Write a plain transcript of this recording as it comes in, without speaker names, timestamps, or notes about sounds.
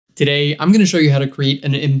Today, I'm going to show you how to create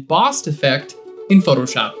an embossed effect in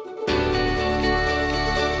Photoshop.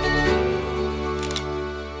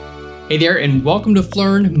 Hey there, and welcome to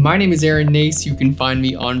PHLEARN. My name is Aaron Nace. You can find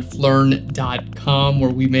me on PHLEARN.com,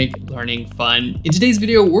 where we make learning fun. In today's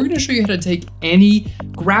video, we're going to show you how to take any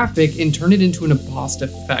graphic and turn it into an embossed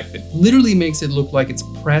effect that literally makes it look like it's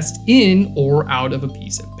pressed in or out of a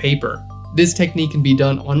piece of paper. This technique can be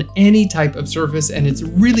done on any type of surface, and it's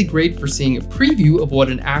really great for seeing a preview of what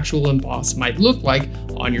an actual emboss might look like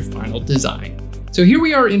on your final design. So here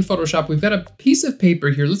we are in Photoshop. We've got a piece of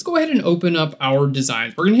paper here. Let's go ahead and open up our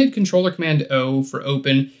designs. We're gonna hit Control-Command-O for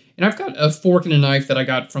open, and I've got a fork and a knife that I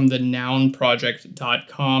got from the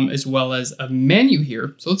nounproject.com, as well as a menu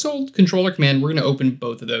here. So let's hold Control-Command. We're gonna open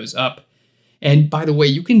both of those up. And by the way,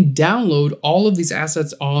 you can download all of these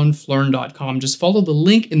assets on PHLEARN.com. Just follow the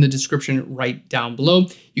link in the description right down below.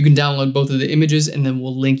 You can download both of the images, and then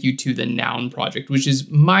we'll link you to the Noun project, which is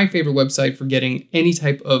my favorite website for getting any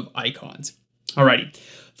type of icons. Alrighty,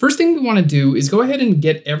 first thing we want to do is go ahead and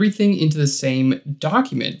get everything into the same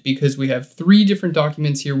document, because we have 3 different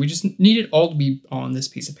documents here. We just need it all to be on this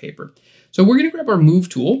piece of paper. So we're going to grab our Move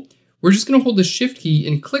tool. We're just going to hold the Shift key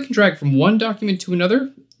and click and drag from one document to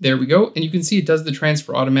another. There we go. And you can see it does the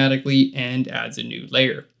transfer automatically and adds a new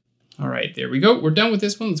layer. All right, there we go. We're done with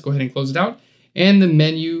this one. Let's go ahead and close it out. And the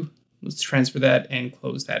menu, let's transfer that and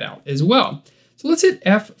close that out as well. So let's hit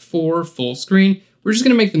F for full screen. We're just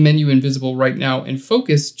going to make the menu invisible right now and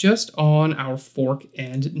focus just on our fork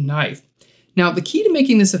and knife. Now, the key to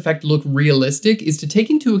making this effect look realistic is to take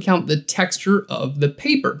into account the texture of the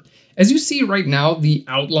paper. As you see right now, the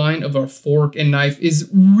outline of our fork and knife is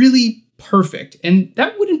really perfect. And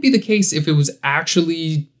that wouldn't be the case if it was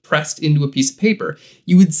actually pressed into a piece of paper.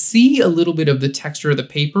 You would see a little bit of the texture of the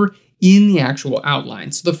paper in the actual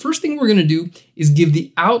outline. So the first thing we're going to do is give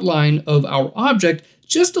the outline of our object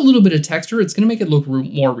just a little bit of texture. It's going to make it look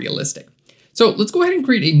more realistic. So let's go ahead and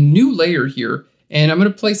create a new layer here. And I'm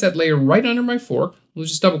going to place that layer right under my fork. We'll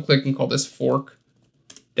just double click and call this fork.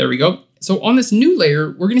 There we go. So on this new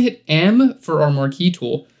layer, we're going to hit M for our marquee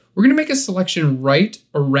tool. We're going to make a selection right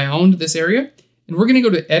around this area, and we're going to go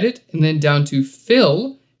to Edit and then down to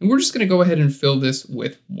Fill, and we're just going to go ahead and fill this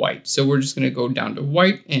with white. So we're just going to go down to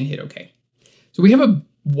white and hit OK. So we have a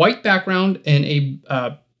white background and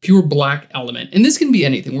a pure black element, and this can be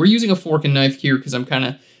anything. We're using a fork and knife here because I'm kind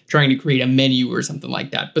of trying to create a menu or something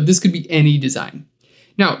like that, but this could be any design.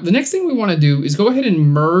 Now, the next thing we want to do is go ahead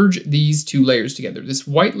and merge these 2 layers together, this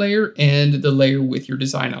white layer and the layer with your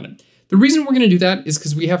design on it. The reason we're going to do that is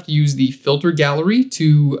because we have to use the filter gallery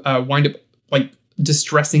to wind up like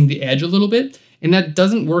distressing the edge a little bit. And that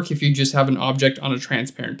doesn't work if you just have an object on a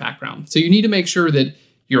transparent background. So you need to make sure that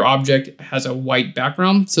your object has a white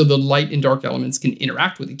background so the light and dark elements can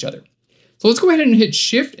interact with each other. So let's go ahead and hit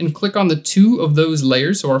Shift and click on the 2 of those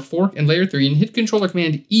layers, so our fork and layer 3, and hit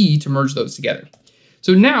Control-Command-E to merge those together.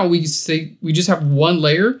 So now we just have one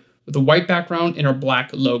layer with a white background and our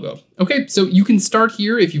black logo. Okay, so you can start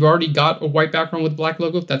here if you've already got a white background with a black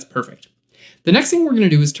logo. That's perfect. The next thing we're going to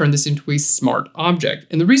do is turn this into a smart object.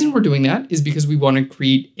 And the reason we're doing that is because we want to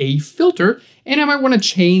create a filter, and I might want to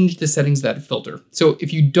change the settings of that filter. So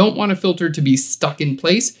if you don't want a filter to be stuck in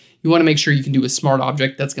place, you want to make sure you can do a smart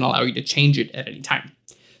object that's going to allow you to change it at any time.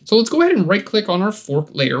 So let's go ahead and right click on our fork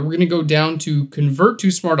layer. We're going to go down to Convert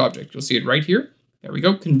to Smart Object. You'll see it right here. There we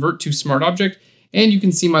go, Convert to Smart Object. And you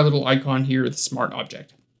can see my little icon here, the smart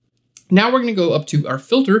object. Now we're going to go up to our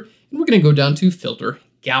filter, and we're going to go down to Filter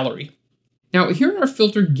Gallery. Now here in our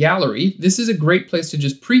Filter Gallery, this is a great place to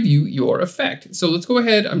just preview your effect. So let's go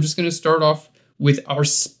ahead. I'm just going to start off with our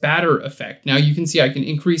spatter effect. Now you can see I can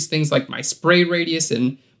increase things like my spray radius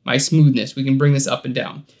and my smoothness. We can bring this up and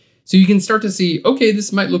down. So you can start to see, okay,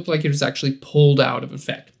 this might look like it was actually pulled out of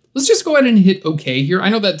effect. Let's just go ahead and hit OK here. I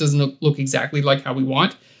know that doesn't look exactly like how we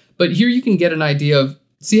want, but here you can get an idea of,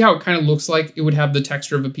 see how it kind of looks like it would have the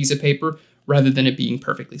texture of a piece of paper rather than it being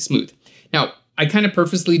perfectly smooth. Now, I kind of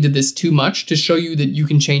purposely did this too much to show you that you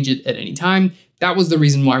can change it at any time. That was the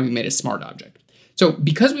reason why we made a smart object. So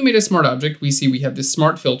because we made a smart object, we see we have the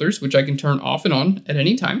smart filters, which I can turn off and on at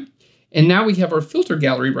any time. And now we have our filter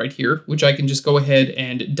gallery right here, which I can just go ahead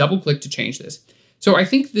and double click to change this. So I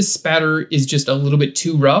think this spatter is just a little bit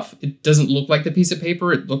too rough. It doesn't look like the piece of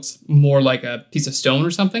paper. It looks more like a piece of stone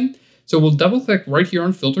or something. So we'll double click right here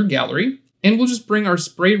on Filter Gallery, and we'll just bring our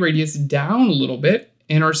spray radius down a little bit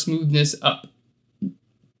and our smoothness up.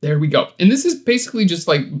 There we go. And this is basically just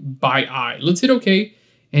like by eye. Let's hit OK.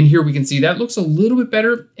 And here we can see that looks a little bit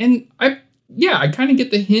better. And I yeah, I kind of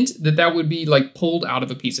get the hint that that would be like pulled out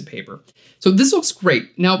of a piece of paper. So this looks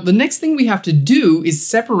great. Now, the next thing we have to do is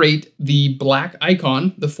separate the black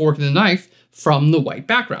icon, the fork and the knife, from the white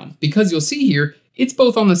background, because you'll see here, it's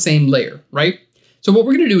both on the same layer, right? So what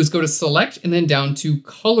we're gonna do is go to select and then down to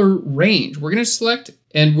color range. We're gonna select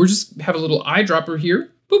and we're just have a little eyedropper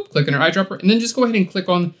here. Boop, click on our eyedropper and then just go ahead and click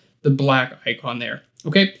on the black icon there,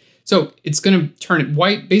 okay? So it's gonna turn it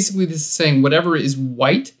white. Basically this is saying whatever is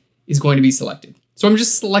white is going to be selected. So I'm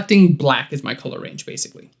just selecting black as my color range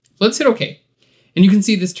basically. Let's hit okay. And you can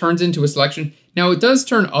see this turns into a selection. Now it does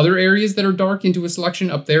turn other areas that are dark into a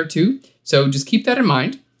selection up there too. So just keep that in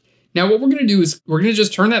mind. Now what we're gonna do is we're gonna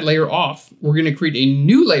just turn that layer off. We're gonna create a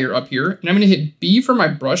new layer up here and I'm gonna hit B for my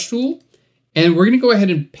brush tool. And we're gonna go ahead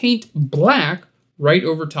and paint black right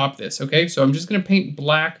over top this, okay? So I'm just gonna paint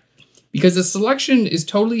black because the selection is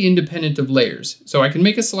totally independent of layers. So I can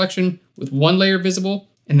make a selection with one layer visible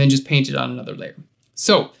and then just paint it on another layer.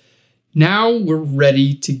 So now we're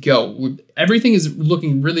ready to go. Everything is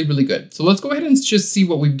looking really, really good. So let's go ahead and just see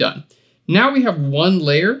what we've done. Now we have one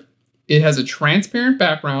layer. It has a transparent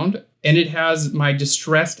background and it has my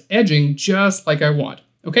distressed edging just like I want,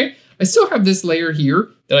 okay? I still have this layer here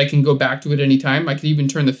that I can go back to at any time. I can even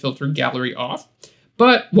turn the filter gallery off.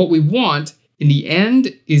 But what we want in the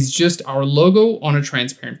end is just our logo on a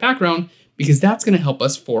transparent background because that's gonna help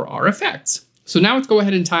us for our effects. So now let's go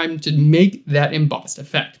ahead in time to make that embossed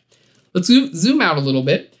effect. Let's zoom out a little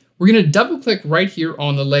bit. We're gonna double click right here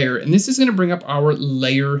on the layer and this is gonna bring up our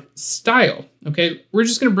layer style, okay? We're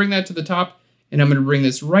just gonna bring that to the top and I'm gonna bring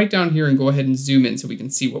this right down here and go ahead and zoom in so we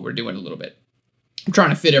can see what we're doing a little bit. I'm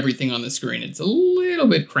trying to fit everything on the screen. It's a little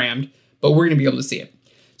bit crammed, but we're gonna be able to see it.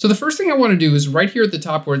 So the first thing I wanna do is right here at the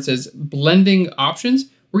top where it says blending options,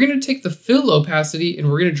 we're gonna take the fill opacity and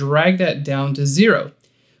we're gonna drag that down to 0.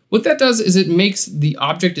 What that does is it makes the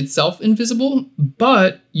object itself invisible,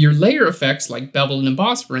 but your layer effects like bevel and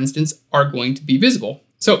emboss, for instance, are going to be visible.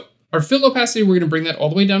 So our fill opacity, we're gonna bring that all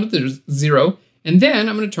the way down to 0, and then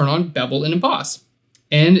I'm gonna turn on bevel and emboss.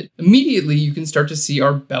 And immediately you can start to see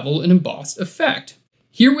our bevel and embossed effect.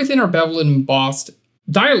 Here within our bevel and embossed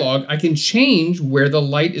dialog, I can change where the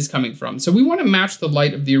light is coming from. So we wanna match the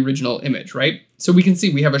light of the original image, right? So we can see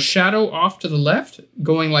we have a shadow off to the left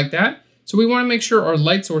going like that. So we want to make sure our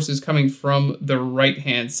light source is coming from the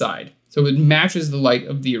right-hand side. So it matches the light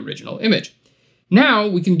of the original image. Now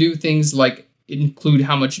we can do things like include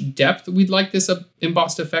how much depth we'd like this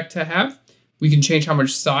embossed effect to have. We can change how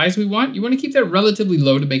much size we want. You want to keep that relatively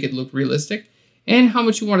low to make it look realistic, and how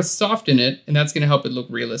much you want to soften it, and that's going to help it look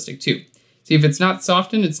realistic too. See, if it's not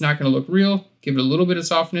softened, it's not going to look real. Give it a little bit of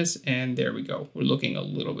softness, and there we go. We're looking a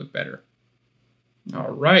little bit better.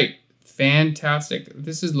 All right. Fantastic.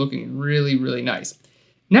 This is looking really, really nice.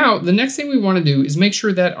 Now, the next thing we want to do is make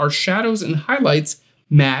sure that our shadows and highlights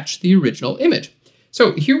match the original image.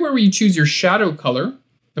 So here where you choose your shadow color,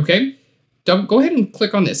 okay, go ahead and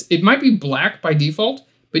click on this. It might be black by default,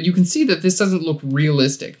 but you can see that this doesn't look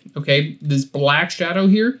realistic, okay? This black shadow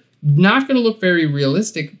here, not going to look very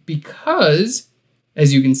realistic because,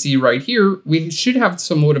 as you can see right here, we should have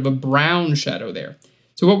somewhat of a brown shadow there.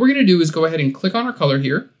 So what we're going to do is go ahead and click on our color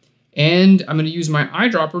here. And I'm going to use my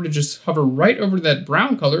eyedropper to just hover right over that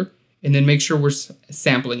brown color and then make sure we're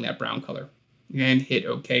sampling that brown color and hit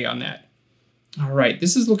OK on that. All right,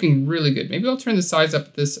 this is looking really good. Maybe I'll turn the size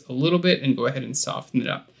up this a little bit and go ahead and soften it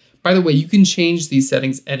up. By the way, you can change these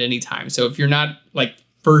settings at any time. So if you're not like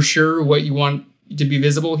for sure what you want to be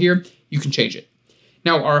visible here, you can change it.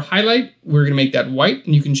 Now our highlight, we're going to make that white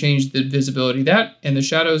and you can change the visibility of that. And the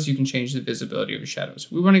shadows, you can change the visibility of the shadows.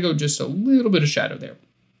 We want to go just a little bit of shadow there.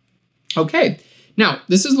 Okay, now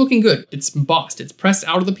this is looking good. It's embossed, it's pressed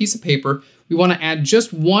out of the piece of paper. We want to add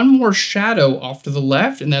just one more shadow off to the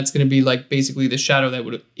left, and that's going to be like basically the shadow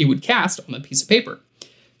that it would cast on the piece of paper.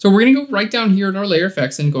 So we're going to go right down here in our layer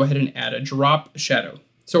effects and go ahead and add a drop shadow.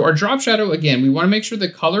 So our drop shadow, again, we want to make sure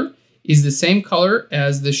the color is the same color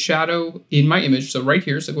as the shadow in my image. So right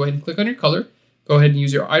here, so go ahead and click on your color. Go ahead and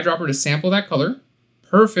use your eyedropper to sample that color.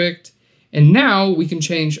 Perfect. And now we can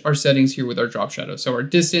change our settings here with our drop shadow. So our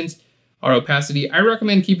distance, our opacity, I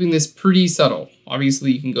recommend keeping this pretty subtle.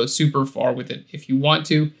 Obviously, you can go super far with it if you want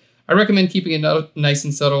to. I recommend keeping it nice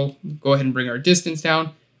and subtle. Go ahead and bring our distance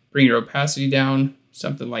down, bring your opacity down,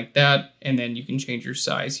 something like that, and then you can change your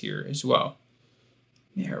size here as well.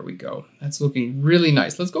 There we go. That's looking really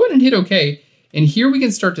nice. Let's go ahead and hit OK. And here we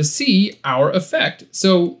can start to see our effect.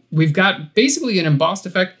 So we've got basically an embossed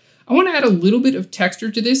effect. I want to add a little bit of texture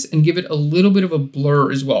to this and give it a little bit of a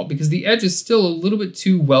blur as well, because the edge is still a little bit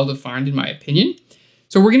too well defined in my opinion.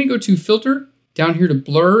 So we're going to go to Filter, down here to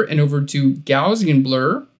Blur, and over to Gaussian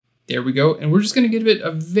Blur. There we go. And we're just going to give it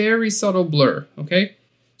a very subtle blur, okay?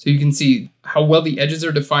 So you can see how well the edges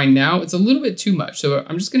are defined now. It's a little bit too much. So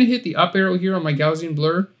I'm just going to hit the up arrow here on my Gaussian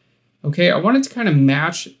blur. Okay, I want it to kind of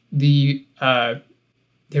match the,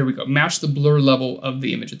 there we go, match the blur level of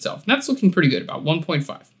the image itself. And that's looking pretty good, about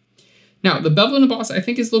 1.5. Now, the bevel and emboss I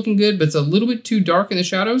think is looking good, but it's a little bit too dark in the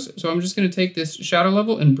shadows. So I'm just going to take this shadow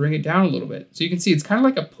level and bring it down a little bit. So you can see it's kind of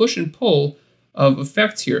like a push and pull of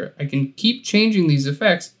effects here. I can keep changing these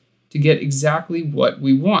effects to get exactly what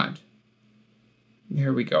we want.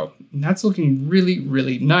 There we go. And that's looking really,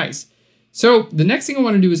 really nice. So the next thing I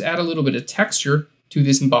want to do is add a little bit of texture to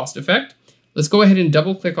this embossed effect. Let's go ahead and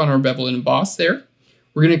double click on our bevel and emboss there.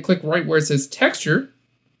 We're going to click right where it says texture.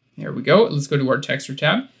 There we go. Let's go to our texture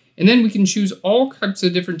tab. And then we can choose all types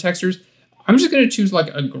of different textures. I'm just going to choose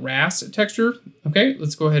like a grass texture. Okay,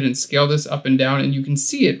 let's go ahead and scale this up and down, and you can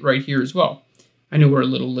see it right here as well. I know we're a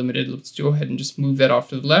little limited. Let's go ahead and just move that off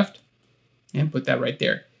to the left and put that right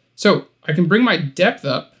there. So I can bring my depth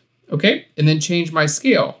up, okay, and then change my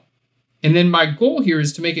scale. And then my goal here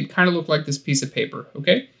is to make it kind of look like this piece of paper,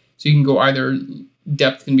 okay? So you can go either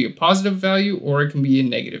depth can be a positive value or it can be a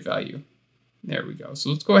negative value. There we go.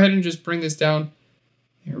 So let's go ahead and just bring this down.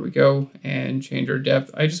 There we go, and change our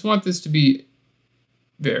depth. I just want this to be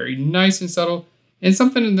very nice and subtle and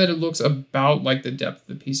something that it looks about like the depth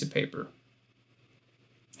of the piece of paper.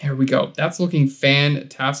 There we go. That's looking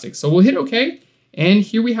fantastic. So we'll hit OK, and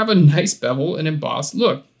here we have a nice bevel and embossed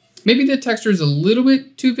look. Maybe the texture is a little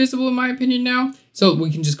bit too visible in my opinion now, so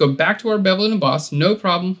we can just go back to our bevel and emboss, no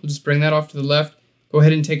problem. We'll just bring that off to the left. Go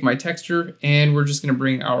ahead and take my texture, and we're just going to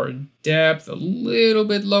bring our depth a little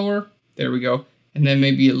bit lower. There we go. And then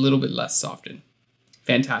maybe a little bit less softened.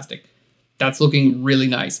 Fantastic. That's looking really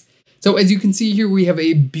nice. So as you can see here, we have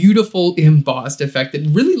a beautiful embossed effect that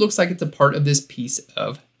really looks like it's a part of this piece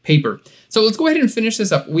of paper. So let's go ahead and finish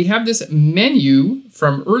this up. We have this menu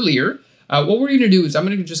from earlier. What we're going to do is I'm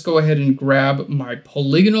going to just go ahead and grab my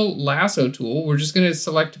polygonal lasso tool. We're just going to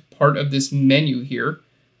select part of this menu here.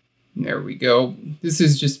 There we go. This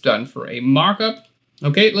is just done for a mock-up.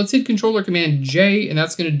 Okay, let's hit Controller Command J, and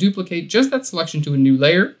that's going to duplicate just that selection to a new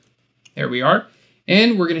layer. There we are.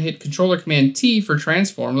 And we're going to hit Controller Command T for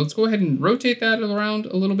transform. Let's go ahead and rotate that around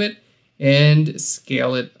a little bit and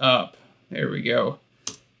scale it up. There we go.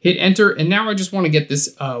 Hit Enter, and now I just want to get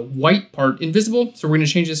this white part invisible. So we're going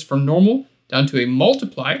to change this from normal down to a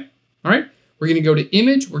multiply. All right, we're going to go to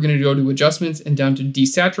Image, we're going to go to Adjustments, and down to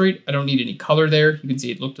Desaturate. I don't need any color there. You can see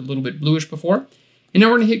it looked a little bit bluish before. And now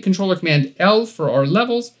we're going to hit Controller Command L for our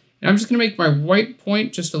levels. And I'm just going to make my white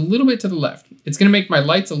point just a little bit to the left. It's going to make my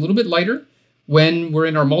lights a little bit lighter. When we're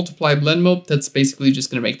in our multiply blend mode, that's basically just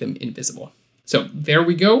going to make them invisible. So there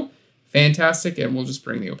we go. Fantastic. And we'll just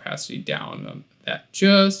bring the opacity down on that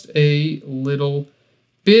just a little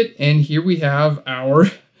bit. And here we have our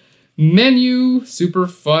menu. Super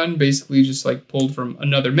fun. Basically just like pulled from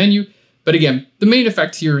another menu. But again, the main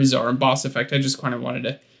effect here is our emboss effect. I just kind of wanted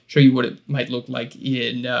to show you what it might look like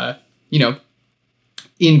in,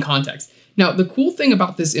 in context. Now, the cool thing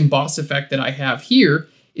about this emboss effect that I have here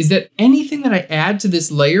is that anything that I add to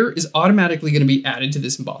this layer is automatically going to be added to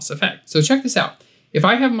this emboss effect. So check this out. If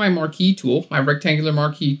I have my marquee tool, my rectangular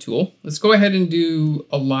marquee tool, let's go ahead and do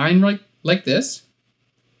a line right like this,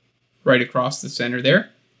 right across the center there.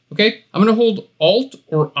 Okay, I'm going to hold Alt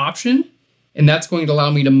or Option, and that's going to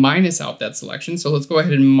allow me to minus out that selection. So let's go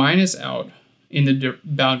ahead and minus out in the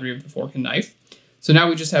boundary of the fork and knife. So now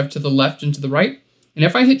we just have to the left and to the right. And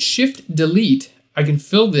if I hit Shift Delete, I can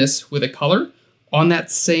fill this with a color on that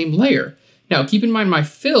same layer. Now keep in mind my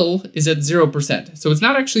fill is at 0%. So it's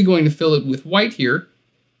not actually going to fill it with white here.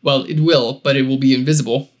 Well, it will, but it will be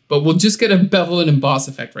invisible. But we'll just get a bevel and emboss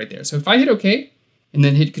effect right there. So if I hit OK, and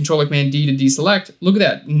then hit Controller Command D to deselect, look at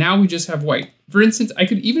that. Now we just have white. For instance, I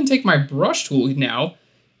could even take my brush tool now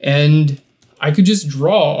and I could just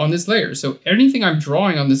draw on this layer. So anything I'm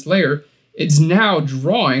drawing on this layer, it's now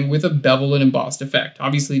drawing with a bevel and embossed effect.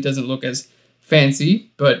 Obviously, it doesn't look as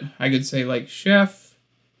fancy, but I could say like Chef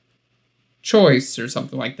Choice or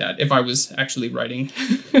something like that if I was actually writing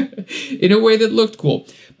in a way that looked cool.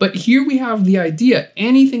 But here we have the idea.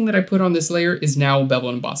 Anything that I put on this layer is now a bevel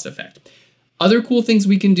and embossed effect. Other cool things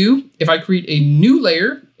we can do, if I create a new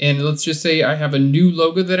layer, and let's just say I have a new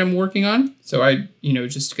logo that I'm working on. So I,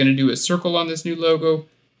 just gonna do a circle on this new logo.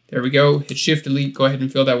 There we go, hit Shift Delete, go ahead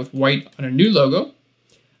and fill that with white on a new logo.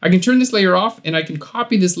 I can turn this layer off and I can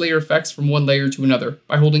copy this layer effects from one layer to another.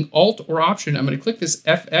 By holding Alt or Option, I'm gonna click this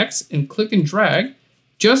FX and click and drag.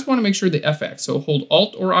 Just wanna make sure the FX. So hold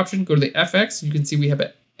Alt or Option, go to the FX. You can see we have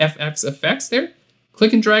a FX effects there.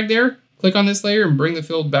 Click and drag there, click on this layer and bring the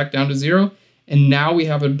fill back down to 0. And now we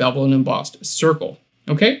have a bevel and embossed circle.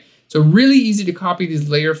 Okay, so really easy to copy these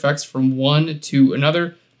layer effects from one to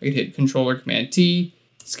another. I could hit Control or Command T,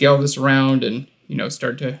 scale this around, and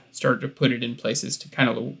start to put it in places to kind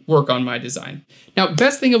of work on my design. Now,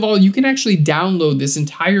 best thing of all, you can actually download this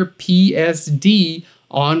entire PSD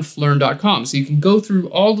on PHLEARN.com. So you can go through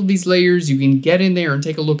all of these layers, you can get in there and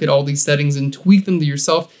take a look at all these settings and tweak them to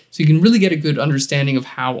yourself so you can really get a good understanding of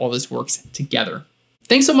how all this works together.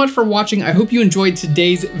 Thanks so much for watching. I hope you enjoyed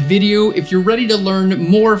today's video. If you're ready to learn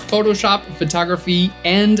more Photoshop, photography,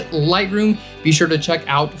 and Lightroom, be sure to check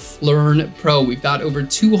out PHLEARN Pro. We've got over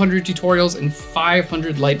 200 tutorials and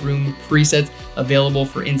 500 Lightroom presets available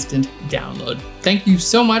for instant download. Thank you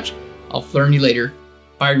so much. I'll PHLEARN you later.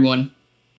 Bye, everyone.